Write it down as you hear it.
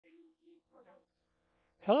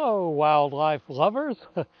Hello, wildlife lovers.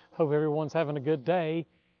 Hope everyone's having a good day.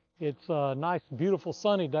 It's a nice, beautiful,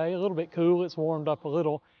 sunny day. A little bit cool. It's warmed up a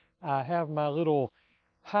little. I have my little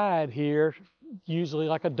hide here, usually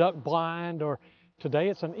like a duck blind, or today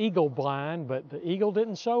it's an eagle blind, but the eagle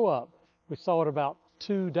didn't show up. We saw it about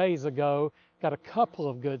 2 days ago. Got a couple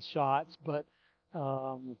of good shots, but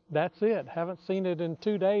that's it. Haven't seen it in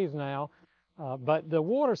 2 days now. But the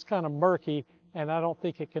water's kind of murky, and I don't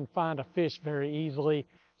think it can find a fish very easily.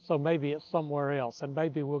 So maybe it's somewhere else, and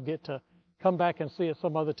maybe we'll get to come back and see it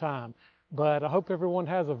some other time. But I hope everyone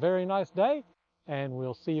has a very nice day, and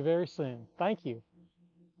we'll see you very soon. Thank you.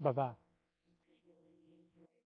 Bye-bye.